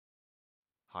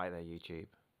Hi there YouTube.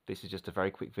 This is just a very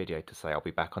quick video to say I'll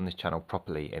be back on this channel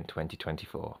properly in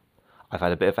 2024. I've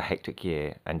had a bit of a hectic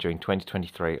year, and during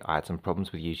 2023 I had some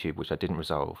problems with YouTube which I didn't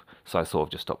resolve, so I sort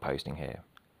of just stopped posting here.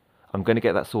 I'm going to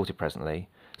get that sorted presently,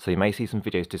 so you may see some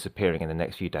videos disappearing in the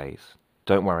next few days.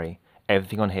 Don't worry,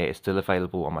 everything on here is still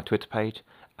available on my Twitter page,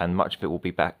 and much of it will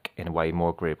be back in a way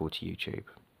more agreeable to YouTube.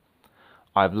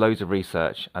 I have loads of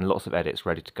research and lots of edits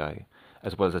ready to go,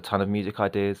 as well as a ton of music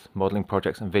ideas, modelling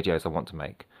projects and videos I want to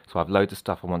make, so I have loads of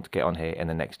stuff I want to get on here in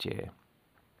the next year.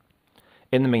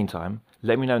 In the meantime,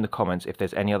 let me know in the comments if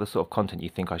there's any other sort of content you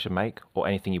think I should make, or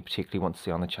anything you particularly want to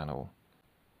see on the channel.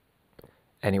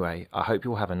 Anyway, I hope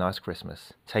you all have a nice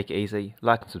Christmas. Take it easy,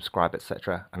 like and subscribe,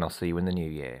 etc., and I'll see you in the new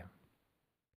year.